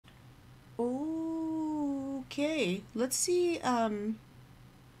Okay, let's see. I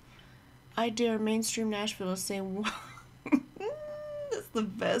dare mainstream Nashville to say that's the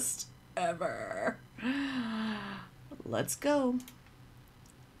best ever. Let's go.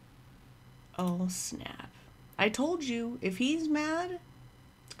 Oh snap! I told you, if he's mad,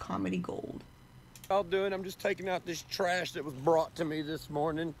 it's comedy gold. Y'all doing? I'm just taking out this trash that was brought to me this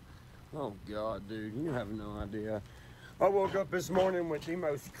morning. Oh God, dude, you have no idea. I woke up this morning with the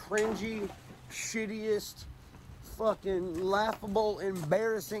most cringy, shittiest, fucking laughable,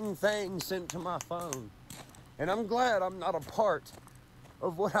 embarrassing thing sent to my phone. And I'm glad I'm not a part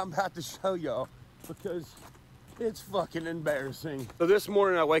of what I'm about to show y'all, because it's fucking embarrassing. So this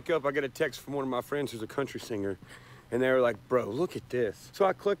morning I wake up, I get a text from one of my friends who's a country singer, and they were like, bro, look at this. So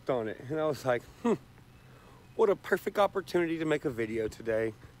I clicked on it, and I was like, what a perfect opportunity to make a video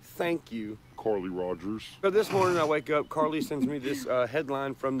today. Thank you, Carly Rogers. So this morning I wake up, Carly sends me this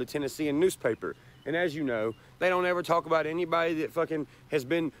headline from the Tennessean newspaper. And as you know, they don't ever talk about anybody that fucking has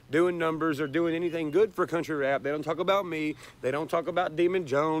been doing numbers or doing anything good for country rap. They don't talk about me. They don't talk about Demon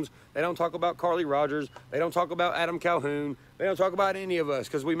Jones. They don't talk about Carly Rogers. They don't talk about Adam Calhoun. They don't talk about any of us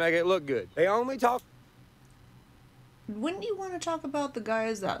because we make it look good. They only talk... Wouldn't you want to talk about the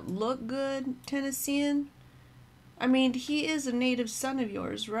guys that look good, Tennessean? I mean, he is a native son of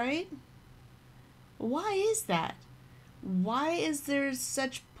yours, right? Why is that? Why is there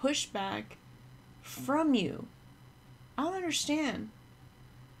such pushback from you? I don't understand.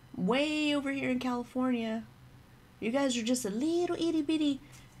 Way over here in California, you guys are just a little itty bitty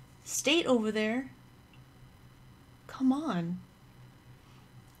state over there. Come on.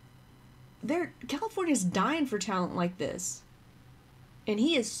 California's dying for talent like this. And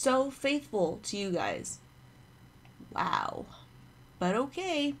he is so faithful to you guys. Wow. But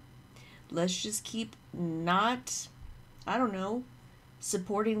okay. Let's just keep not, I don't know,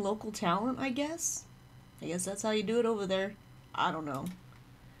 supporting local talent, I guess. I guess that's how you do it over there. I don't know.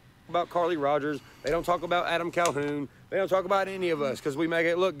 About Carly Rogers. They don't talk about Adam Calhoun. They don't talk about any of us because we make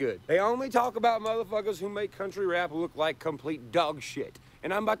it look good. They only talk about motherfuckers who make country rap look like complete dog shit.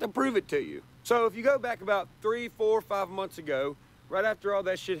 And I'm about to prove it to you. So if you go back about 3, 4, 5 months ago, right after all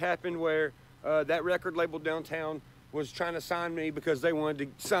that shit happened where that record label downtown was trying to sign me because they wanted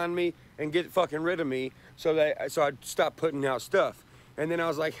to sign me and get fucking rid of me, so I stopped putting out stuff. And then I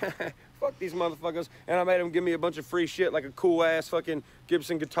was like, fuck these motherfuckers, and I made them give me a bunch of free shit, like a cool ass fucking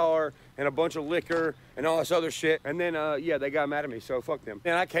Gibson guitar and a bunch of liquor and all this other shit. And then yeah, they got mad at me, so fuck them.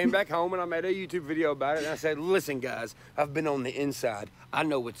 And I came back home and I made a YouTube video about it, and I said, listen guys, I've been on the inside. I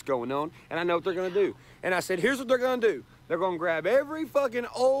know what's going on, and I know what they're gonna do. And I said, here's what they're gonna do. They're gonna grab every fucking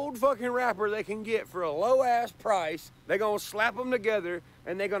old fucking rapper they can get for a low ass price. They're gonna slap them together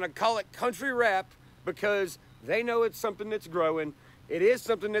and they're gonna call it country rap because they know it's something that's growing. It is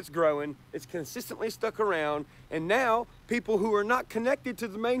something that's growing. It's consistently stuck around. And now people who are not connected to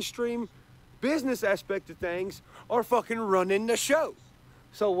the mainstream business aspect of things are fucking running the show.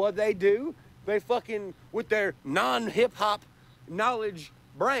 So what they do, they fucking, with their non-hip hop knowledge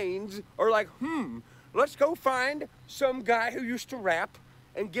brains, are like, let's go find some guy who used to rap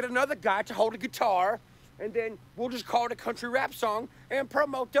and get another guy to hold a guitar, and then we'll just call it a country rap song and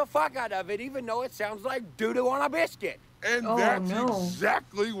promote the fuck out of it, even though it sounds like doo-doo on a biscuit. And that's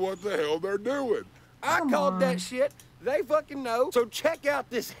exactly what the hell they're doing. I called that shit. They fucking know. So check out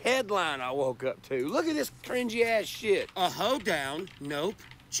this headline I woke up to. Look at this cringy ass shit. A hoedown, nope.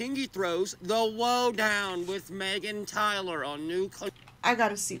 Chingy throws the woe down with Megan Tyler on new... I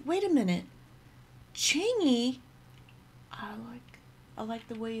gotta see. Wait a minute. Chingy, I like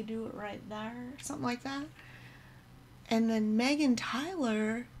the way you do it right there, something like that. And then Megan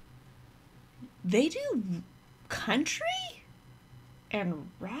Tyler, they do country and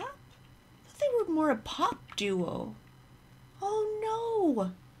rap? I thought they were more a pop duo. Oh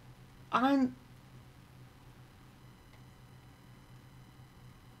no, I'm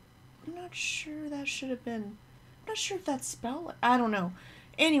not sure that should have been. I'm not sure if that's spelled. I don't know.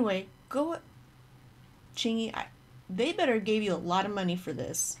 Anyway, go. Chingy, they better give you a lot of money for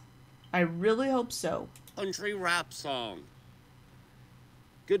this. I really hope so. Country rap song.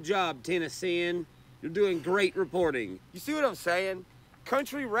 Good job, Tennessean. You're doing great reporting. You see what I'm saying?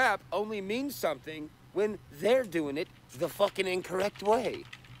 Country rap only means something when they're doing it the fucking incorrect way.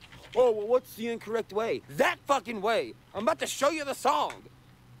 Oh, well, what's the incorrect way? That fucking way. I'm about to show you the song.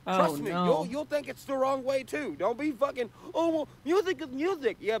 Trust me, no. you'll think it's the wrong way too. Don't be fucking, oh, well, music is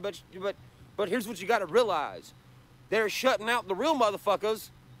music. Yeah, but here's what you gotta realize. They're shutting out the real motherfuckers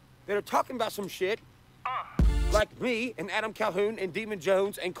that are talking about some shit like me and Adam Calhoun and Demon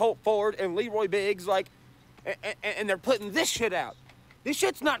Jones and Colt Ford and Leroy Biggs, and they're putting this shit out. This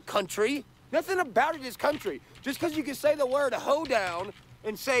shit's not country. Nothing about it is country. Just because you can say the word hoedown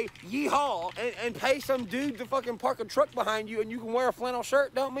and say yeehaw and pay some dude to fucking park a truck behind you and you can wear a flannel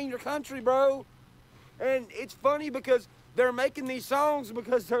shirt don't mean you're country, bro. And it's funny because they're making these songs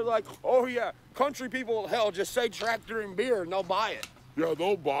because they're like, oh yeah, country people, hell, just say tractor and beer and they'll buy it. Yeah,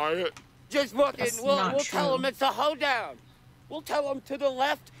 they'll buy it. Just fucking, we'll tell them it's a hoedown. We'll tell them to the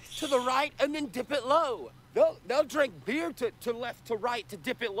left, to the right, and then dip it low. They'll drink beer to left, to right, to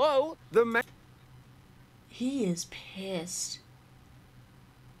dip it low. He is pissed.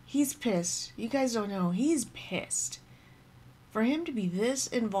 He's pissed. You guys don't know. He's pissed. For him to be this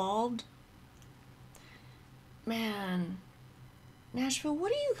involved, man, Nashville,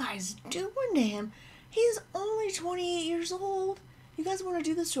 what are you guys doing to him? He's only 28 years old. You guys want to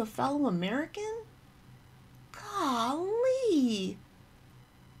do this to a fellow American? Golly.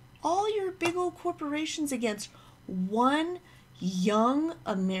 All your big old corporations against one young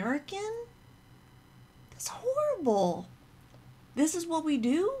American? That's horrible. This is what we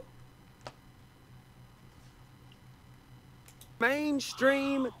do?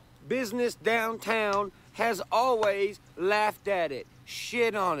 Mainstream business downtown has always laughed at it,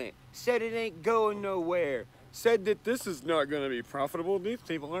 shit on it, said it ain't going nowhere, said that this is not going to be profitable, these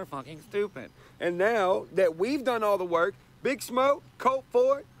people are fucking stupid. And now that we've done all the work, Big Smoke, Colt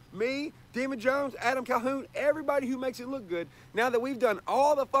Ford, me, Demon Jones, Adam Calhoun, everybody who makes it look good, now that we've done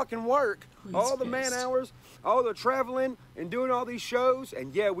all the fucking work, all the man hours, all the traveling and doing all these shows,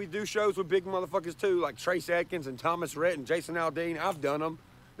 and yeah, we do shows with big motherfuckers too, like Trace Atkins and Thomas Rhett and Jason Aldean. I've done them.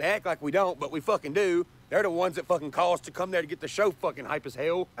 They act like we don't, but we fucking do. They're the ones that fucking call us to come there to get the show fucking hype as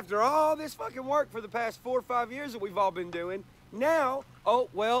hell. After all this fucking work for the past 4 or 5 years that we've all been doing, now, oh,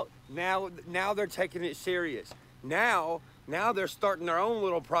 well, now they're taking it serious. Now they're starting their own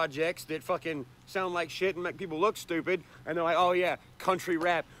little projects that fucking sound like shit and make people look stupid. And they're like, oh yeah, country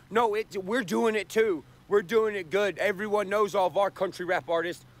rap. No, we're doing it too. We're doing it good. Everyone knows all of our country rap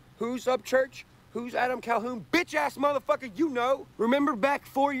artists. Who's Upchurch? Who's Adam Calhoun? Bitch ass motherfucker, you know. Remember back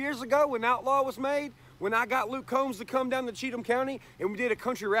 4 years ago when Outlaw was made? When I got Luke Combs to come down to Cheatham County and we did a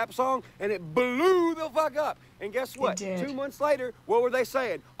country rap song and it blew the fuck up. And guess what? 2 months later, what were they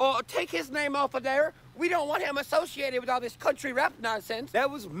saying? Oh, take his name off of there. We don't want him associated with all this country rap nonsense. That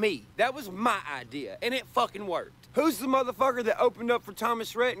was me. That was my idea. And it fucking worked. Who's the motherfucker that opened up for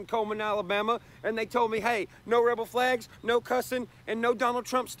Thomas Rhett in Coleman, Alabama, and they told me, hey, no rebel flags, no cussing, and no Donald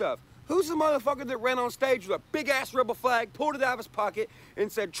Trump stuff? Who's the motherfucker that ran on stage with a big-ass rebel flag, pulled it out of his pocket, and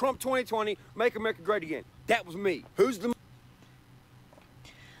said, Trump 2020, make America great again? That was me. Who's the...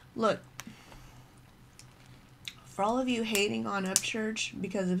 Look, for all of you hating on Upchurch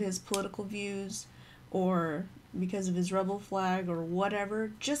because of his political views or because of his rebel flag or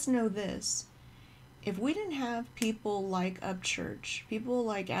whatever, just know this. If we didn't have people like Upchurch, people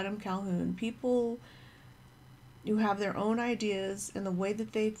like Adam Calhoun, people who have their own ideas and the way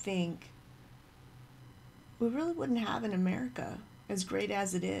that they think, we really wouldn't have an America as great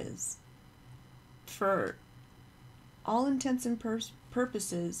as it is. For all intents and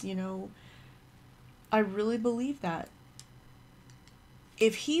purposes, you know, I really believe that.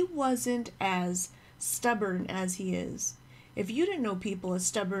 If he wasn't as stubborn as he is, if you didn't know people as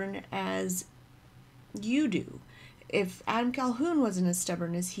stubborn as you do, if Adam Calhoun wasn't as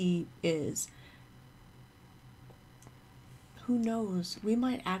stubborn as he is, who knows? We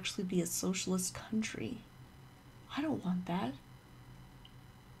might actually be a socialist country. I don't want that.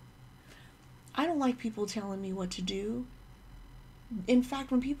 I don't like people telling me what to do. In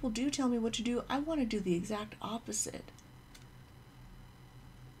fact, when people do tell me what to do, I want to do the exact opposite.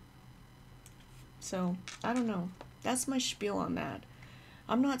 So, I don't know. That's my spiel on that.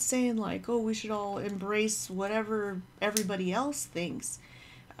 I'm not saying like, oh, we should all embrace whatever everybody else thinks.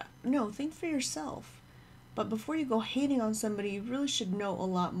 No, think for yourself. But before you go hating on somebody, you really should know a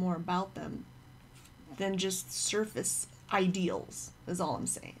lot more about them than just surface ideals, is all I'm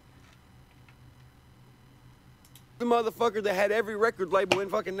saying. The motherfucker that had every record label in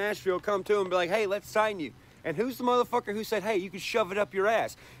fucking Nashville come to him and be like, hey, let's sign you. And who's the motherfucker who said, hey, you can shove it up your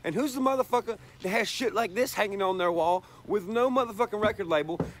ass? And who's the motherfucker that has shit like this hanging on their wall with no motherfucking record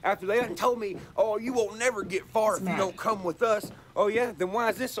label after they done told me, oh, you won't never get far if you don't come with us? Oh, yeah? Then why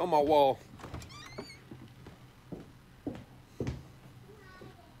is this on my wall?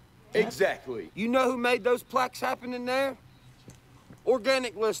 Yep. Exactly. You know who made those plaques happen in there?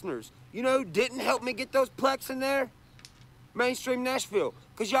 Organic listeners. You know who didn't help me get those plaques in there? Mainstream Nashville.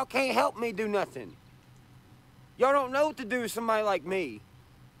 Because y'all can't help me do nothing. Y'all don't know what to do with somebody like me.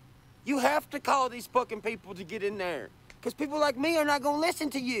 You have to call these fucking people to get in there. Because people like me are not going to listen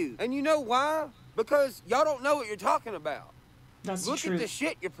to you. And you know why? Because y'all don't know what you're talking about. That's Look true. at the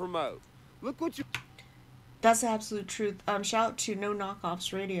shit you promote. Look what you... That's the absolute truth. Shout out to No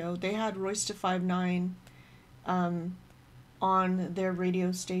Knockoffs Radio. They had Royce to 5'9" on their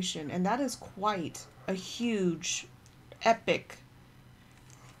radio station, and that is quite a huge, epic.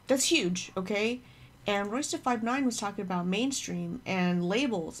 That's huge, okay? And Royce to 5'9" was talking about mainstream and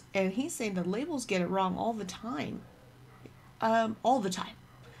labels, and he's saying that labels get it wrong all the time. All the time.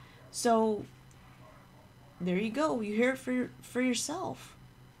 So, there you go. You hear it for yourself.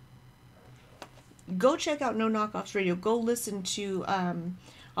 Go check out No Knockoffs Radio. Go listen to,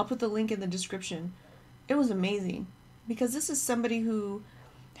 I'll put the link in the description. It was amazing. Because this is somebody who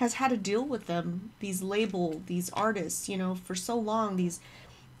has had to deal with them, these artists, you know, for so long,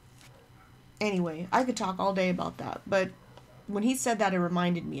 Anyway, I could talk all day about that, but when he said that, it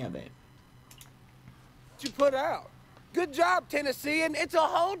reminded me of it. You put out. Good job, Tennessee, and it's a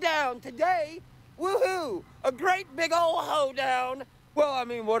hoedown today. Woohoo! A great big old hoedown. Well, I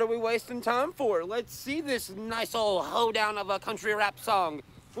mean, what are we wasting time for? Let's see this nice old hoedown of a country rap song.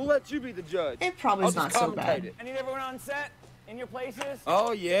 We'll let you be the judge. It probably is not so bad. I need everyone on set in your places.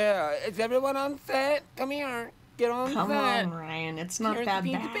 Oh, yeah. Is everyone on set? Come here. Get on set. Come on, Ryan. It's not Here's that a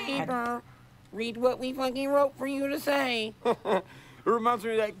piece of bad. paper. Read what we fucking wrote for you to say. It reminds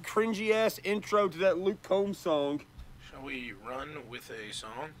me of that cringy-ass intro to that Luke Combs song. Shall we run with a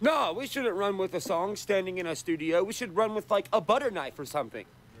song? No, we shouldn't run with a song standing in a studio. We should run with, like, a butter knife or something.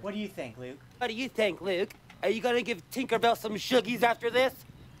 What do you think, Luke? What do you think, Luke? Are you gonna give Tinkerbell some shuggies after this?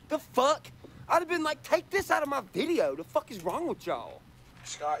 The fuck? I'd have been like, take this out of my video. The fuck is wrong with y'all?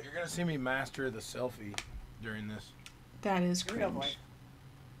 Scott, you're gonna see me master the selfie during this. That is Here we go, boy. cringe.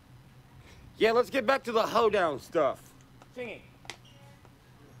 Yeah, let's get back to the hoedown stuff. Chingy.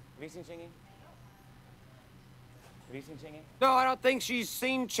 Have you seen Chingy? Have you seen Chingy? No, I don't think she's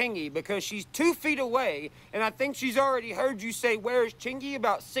seen Chingy because she's 2 feet away, and I think she's already heard you say, "Where's Chingy?"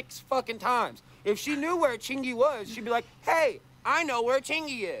 about 6 fucking times. If she knew where Chingy was, she'd be like, "Hey, I know where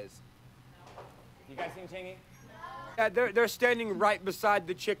Chingy is." You guys seen Chingy? Yeah, they're standing right beside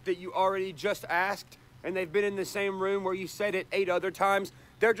the chick that you already just asked, and they've been in the same room where you said it 8 other times.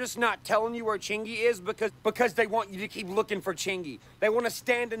 They're just not telling you where Chingy is because they want you to keep looking for Chingy. They want to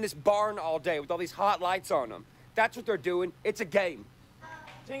stand in this barn all day with all these hot lights on them. That's what they're doing. It's a game.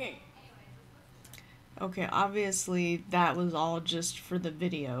 Chingy. Okay, obviously that was all just for the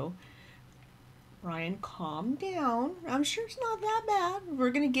video. Ryan, calm down. I'm sure it's not that bad.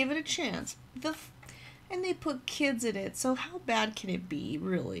 We're gonna give it a chance. And they put kids in it, so how bad can it be,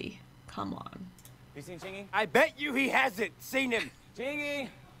 really? Come on. Have you seen Chingy? I bet you he hasn't seen him. Chingy.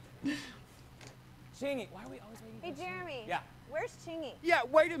 Chingy. Why are we always waiting? Hey, Jeremy. Yeah. Where's Chingy? Yeah,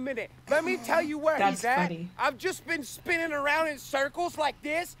 wait a minute. Let me tell you where That's he's at. funny. I've just been spinning around in circles like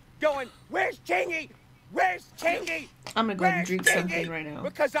this, going, "Where's Chingy? Where's Chingy? I'm gonna go ahead and Where's drink Chingy?" something right now.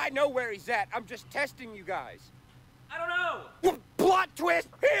 Because I know where he's at. I'm just testing you guys. I don't know. Plot twist.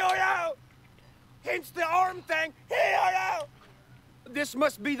 Here we go. Hence the arm thing. Here we go. This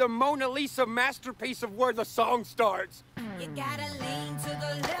must be the Mona Lisa masterpiece of where the song starts. You gotta lean to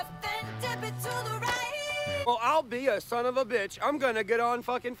the left and dip it to the right. Well, I'll be a son of a bitch. I'm gonna get on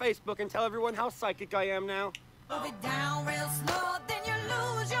fucking Facebook and tell everyone how psychic I am now. Move it down real slow, then you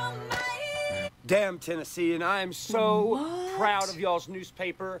lose your mind. Damn, Tennessee, and I am so What? proud of y'all's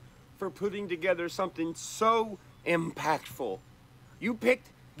newspaper for putting together something so impactful. You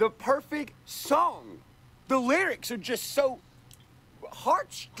picked the perfect song. The lyrics are just so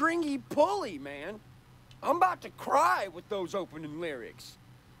heartstringy pulley, man. I'm about to cry with those opening lyrics.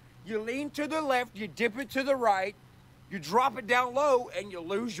 You lean to the left, you dip it to the right, you drop it down low, and you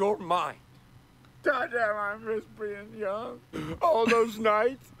lose your mind. Goddamn, I miss being young. All those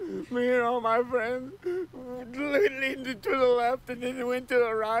nights, me and all my friends leaned it to the left and then went to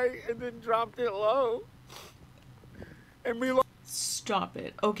the right and then dropped it low. And we Stop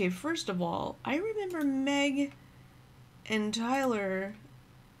it. Okay, first of all, I remember Meg and Tyler,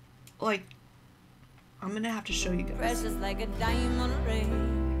 like, I'm gonna have to show you guys. Precious like a diamond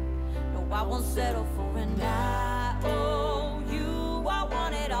ring. No, I won't settle for an I owe you. I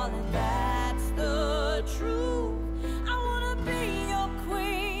want it all, and that's the truth. I wanna be your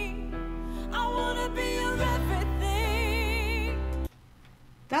queen. I wanna be your everything.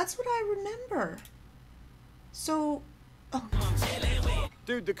 That's what I remember. So, oh,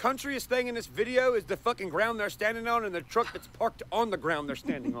 Dude, the countryest thing in this video is the fucking ground they're standing on and the truck that's parked on the ground they're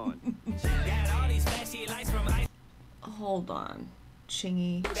standing on. hold on,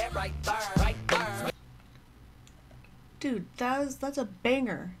 Chingy. Dude, that's a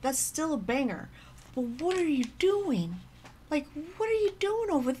banger. That's still a banger. But what are you doing? Like, what are you doing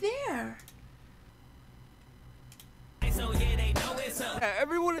over there? So yeah, they know it's Yeah,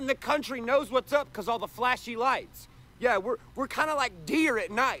 everyone in the country knows what's up because all the flashy lights. Yeah, we're kind of like deer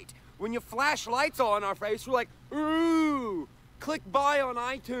at night. When you flash lights on our face, we're like, ooh, click buy on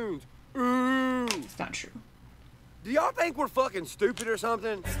iTunes. Ooh. It's not true. Do y'all think we're fucking stupid or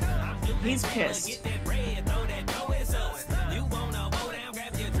something? He's pissed.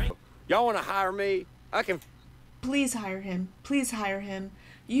 Y'all want to hire me? I can. Please hire him. Please hire him.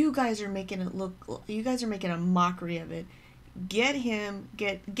 You guys are making it look. You guys are making a mockery of it. Get him.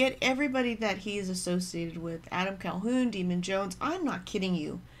 Get everybody that he's associated with. Adam Calhoun, Demon Jones. I'm not kidding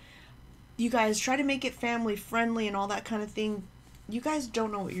you. You guys try to make it family friendly and all that kind of thing. You guys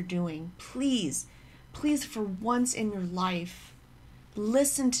don't know what you're doing. Please, please, for once in your life,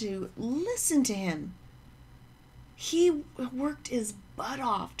 listen to him. He worked his butt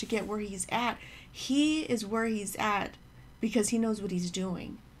off to get where he's at. He is where he's at because he knows what he's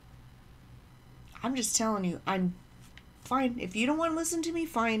doing. I'm just telling you, I'm fine. If you don't want to listen to me,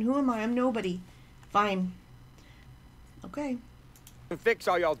 fine. Who am I? I'm nobody. Fine. Okay. I can fix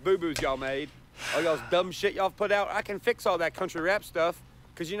all y'all's boo-boos y'all made. All y'all's dumb shit y'all put out. I can fix all that country rap stuff.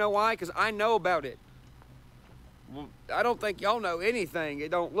 Because you know why? Because I know about it. Well, I don't think y'all know anything.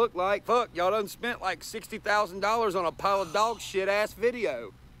 It don't look like. Fuck, y'all done spent like $60,000 on a pile of dog shit ass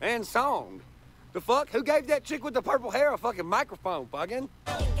video and song. The fuck? Who gave that chick with the purple hair a fucking microphone, fucking?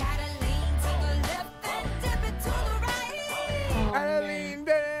 Oh, Gotta lean to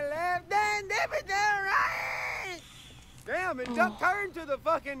the left and dip it to the right. Damn, it just turned to the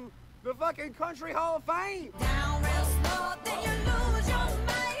fucking Country Hall of Fame. Down real slow, then you lose your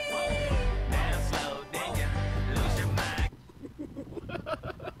mind. Down slow, then you lose your mind.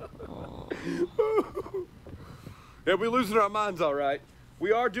 Yeah, we're losing our minds, all right.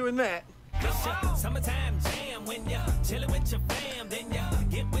 We are doing that. Summertime jam when you're chilling with your fam, then you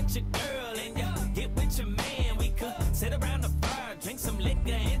get with your girl and you get with your man. We could sit around the fire, drink some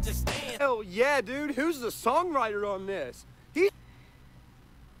liquor and just stand. Hell yeah, dude. Who's the songwriter on this?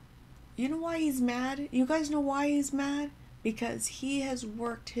 You know why he's mad? You guys know why he's mad? Because he has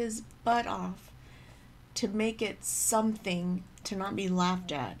worked his butt off to make it something to not be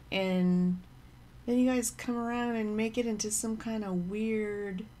laughed at. And then you guys come around and make it into some kind of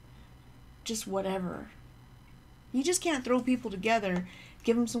weird, just whatever. You just can't throw people together,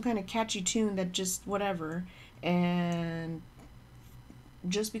 give them some kind of catchy tune that just whatever. And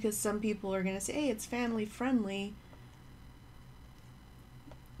just because some people are going to say, hey, it's family friendly.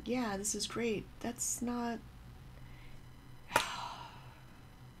 Yeah, this is great. That's not...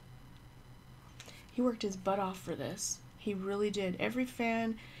 He worked his butt off for this. He really did. Every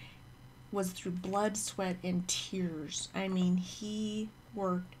fan was through blood, sweat, and tears. I mean, he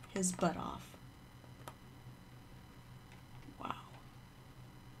worked his butt off. Wow.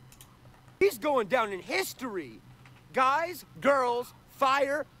 He's going down in history. Guys, girls,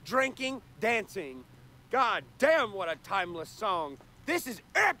 fire, drinking, dancing. God damn, what a timeless song. This is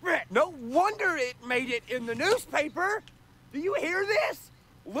epic! No wonder it made it in the newspaper! Do you hear this?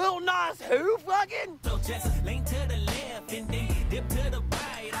 Lil Nas who fucking? So just lean to the left and then dip to the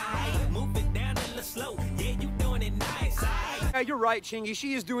right. I move it down a little slow. Yeah, you doing it nice. Yeah, you're right, Chingy.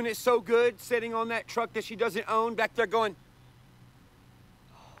 She is doing it so good, sitting on that truck that she doesn't own, back there going...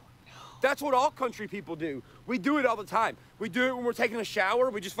 Oh, no. That's what all country people do. We do it all the time. We do it when we're taking a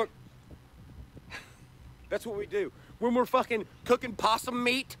shower. We just fuck... That's what we do. When we're fucking cooking possum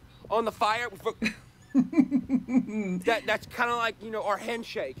meat on the fire, we fuck... That's kind of like, you know, our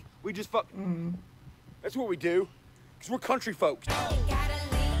handshake. We just fuck... That's what we do. Because we're country folks. Gotta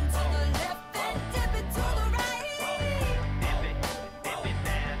lean to the left and dip it to the right. Dip it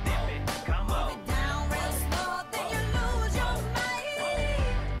down, dip it. Come on. Move it down real slow, then you lose your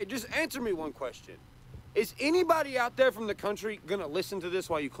mind. Hey, just answer me one question. Is anybody out there from the country gonna listen to this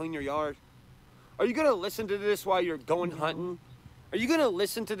while you clean your yard? Are you gonna listen to this while you're going hunting? Are you gonna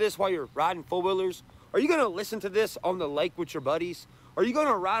listen to this while you're riding four-wheelers? Are you gonna listen to this on the lake with your buddies? Are you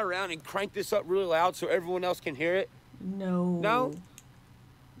gonna ride around and crank this up really loud so everyone else can hear it? No. No?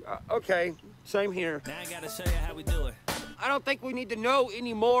 Okay, same here. Now I gotta show you how we do it. I don't think we need to know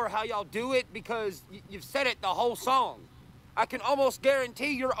anymore how y'all do it because you've said it the whole song. I can almost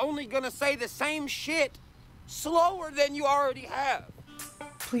guarantee you're only gonna say the same shit slower than you already have.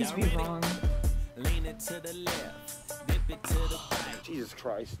 Please Y'all be ready? wrong. Lean it to the left, dip it to the right. Jesus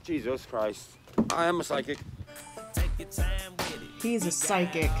Christ. Jesus Christ. I am a psychic. Take your time with it. He's a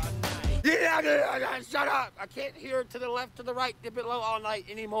psychic. Shut up! I can't hear to the left, to the right, dip it low all night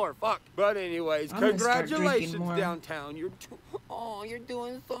anymore. Fuck. But anyways, I'm gonna start congratulations drinking more. downtown. You're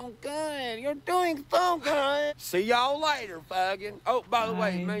doing so good. You're doing so good. See y'all later, fucking. Oh, by the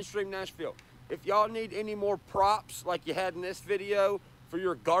way, Bye. Mainstream Nashville. If y'all need any more props like you had in this video for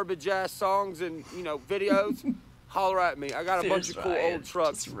your garbage ass songs and, you know, videos, holler at me. I got a bunch of cool old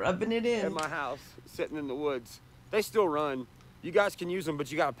trucks just rubbing it in. at my house sitting in the woods. They still run. You guys can use them,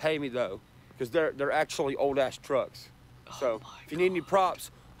 but you gotta pay me though, because they're actually old ass trucks. So if you need any props,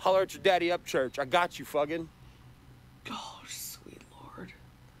 holler at your daddy up church. I got you, fucking. Oh, sweet Lord.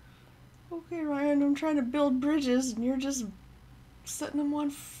 Okay, Ryan, I'm trying to build bridges and you're just setting them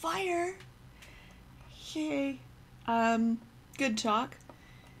on fire. Okay. Good talk.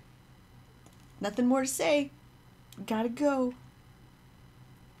 Nothing more to say. Gotta go.